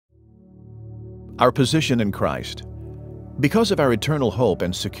Our position in Christ. Because of our eternal hope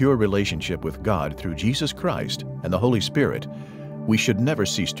and secure relationship with God through Jesus Christ and the Holy Spirit, we should never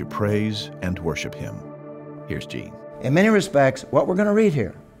cease to praise and worship Him. Here's Gene. In many respects, what we're going to read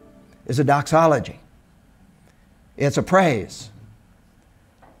here is a doxology. It's a praise.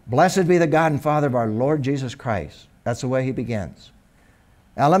 Blessed be the God and Father of our Lord Jesus Christ. That's the way he begins.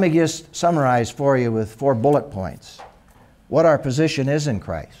 Now let me just summarize for you with 4 bullet points what our position is in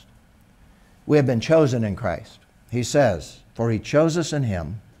Christ. We have been chosen in Christ. He says, for He chose us in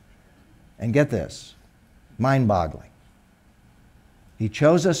Him, and get this, mind-boggling. He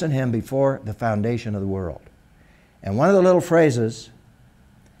chose us in Him before the foundation of the world. And one of the little phrases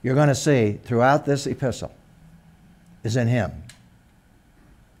you're going to see throughout this epistle is in Him.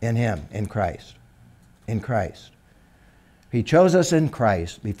 In Him, in Christ. In Christ. He chose us in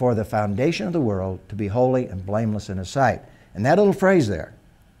Christ before the foundation of the world to be holy and blameless in His sight. And that little phrase there,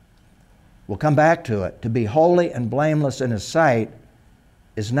 we'll come back to it. To be holy and blameless in His sight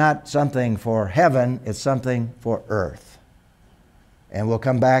is not something for heaven, it's something for earth. And we'll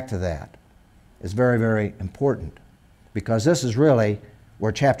come back to that. It's very, very important, because this is really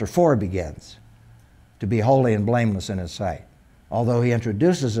where chapter 4 begins, to be holy and blameless in His sight, although he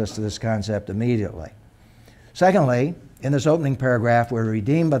introduces us to this concept immediately. Secondly, in this opening paragraph, we're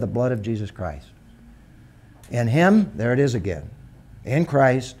redeemed by the blood of Jesus Christ. In Him, there it is again, in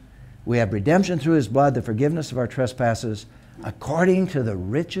Christ, we have redemption through His blood, the forgiveness of our trespasses, according to the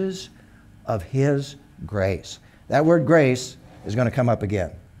riches of His grace. That word grace is going to come up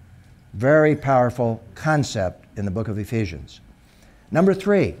again. Very powerful concept in the book of Ephesians. Number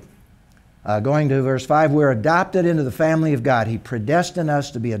 3, going to verse 5, we're adopted into the family of God. He predestined us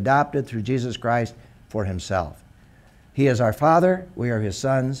to be adopted through Jesus Christ for Himself. He is our Father, we are His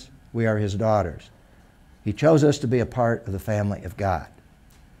sons, we are His daughters. He chose us to be a part of the family of God.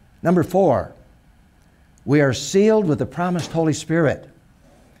 Number 4, we are sealed with the promised Holy Spirit.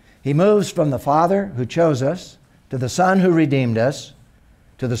 He moves from the Father who chose us, to the Son who redeemed us,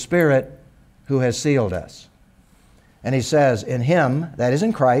 to the Spirit who has sealed us. And he says, in Him, that is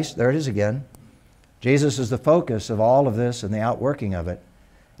in Christ, there it is again. Jesus is the focus of all of this and the outworking of it.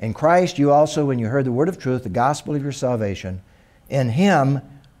 In Christ, you also, when you heard the word of truth, the gospel of your salvation, in Him,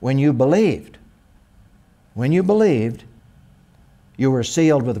 when you believed, you were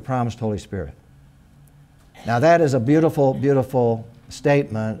sealed with the promised Holy Spirit. Now that is a beautiful, beautiful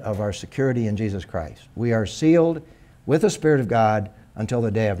statement of our security in Jesus Christ. We are sealed with the Spirit of God until the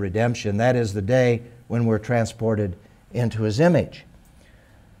day of redemption. That is the day when we're transported into His image.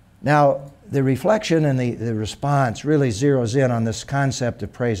 Now, the reflection and the response really zeroes in on this concept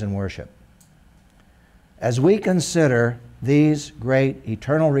of praise and worship. As we consider these great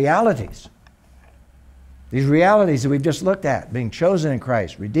eternal realities, these realities that we've just looked at, being chosen in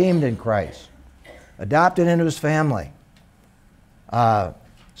Christ, redeemed in Christ, adopted into His family,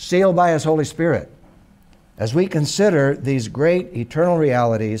 sealed by His Holy Spirit. As we consider these great eternal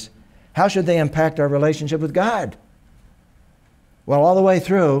realities, how should they impact our relationship with God? Well, all the way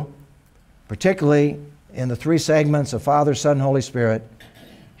through, particularly in the 3 segments of Father, Son, Holy Spirit,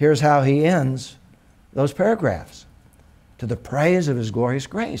 here's how he ends those paragraphs. To the praise of His glorious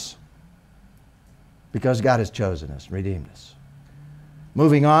grace. Because God has chosen us, redeemed us.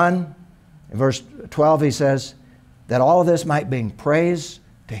 Moving on, in verse 12 he says, that all of this might bring praise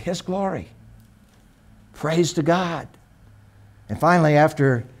to His glory. Praise to God. And finally,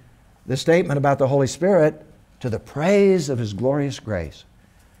 after the statement about the Holy Spirit, to the praise of His glorious grace.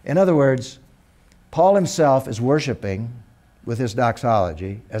 In other words, Paul himself is worshiping with his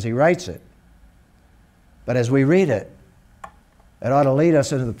doxology as he writes it. But as we read it, it ought to lead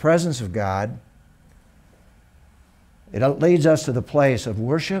us into the presence of God. It leads us to the place of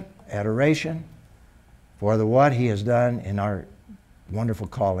worship, adoration, for what He has done in our wonderful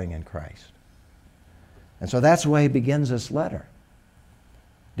calling in Christ. And so that's the way he begins this letter,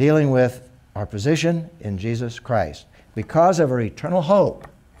 dealing with our position in Jesus Christ. Because of our eternal hope,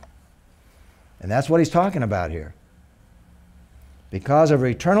 and that's what he's talking about here. Because of our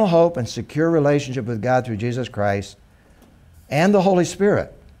eternal hope and secure relationship with God through Jesus Christ and the Holy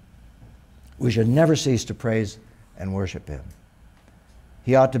Spirit, we should never cease to praise and worship Him.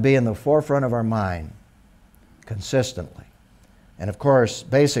 He ought to be in the forefront of our mind consistently. And of course,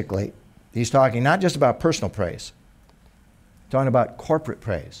 basically, he's talking not just about personal praise, he's talking about corporate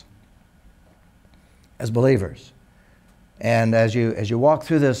praise as believers. And as you walk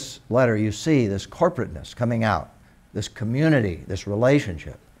through this letter, you see this corporateness coming out, this community, this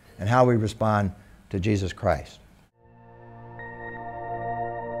relationship, and how we respond to Jesus Christ.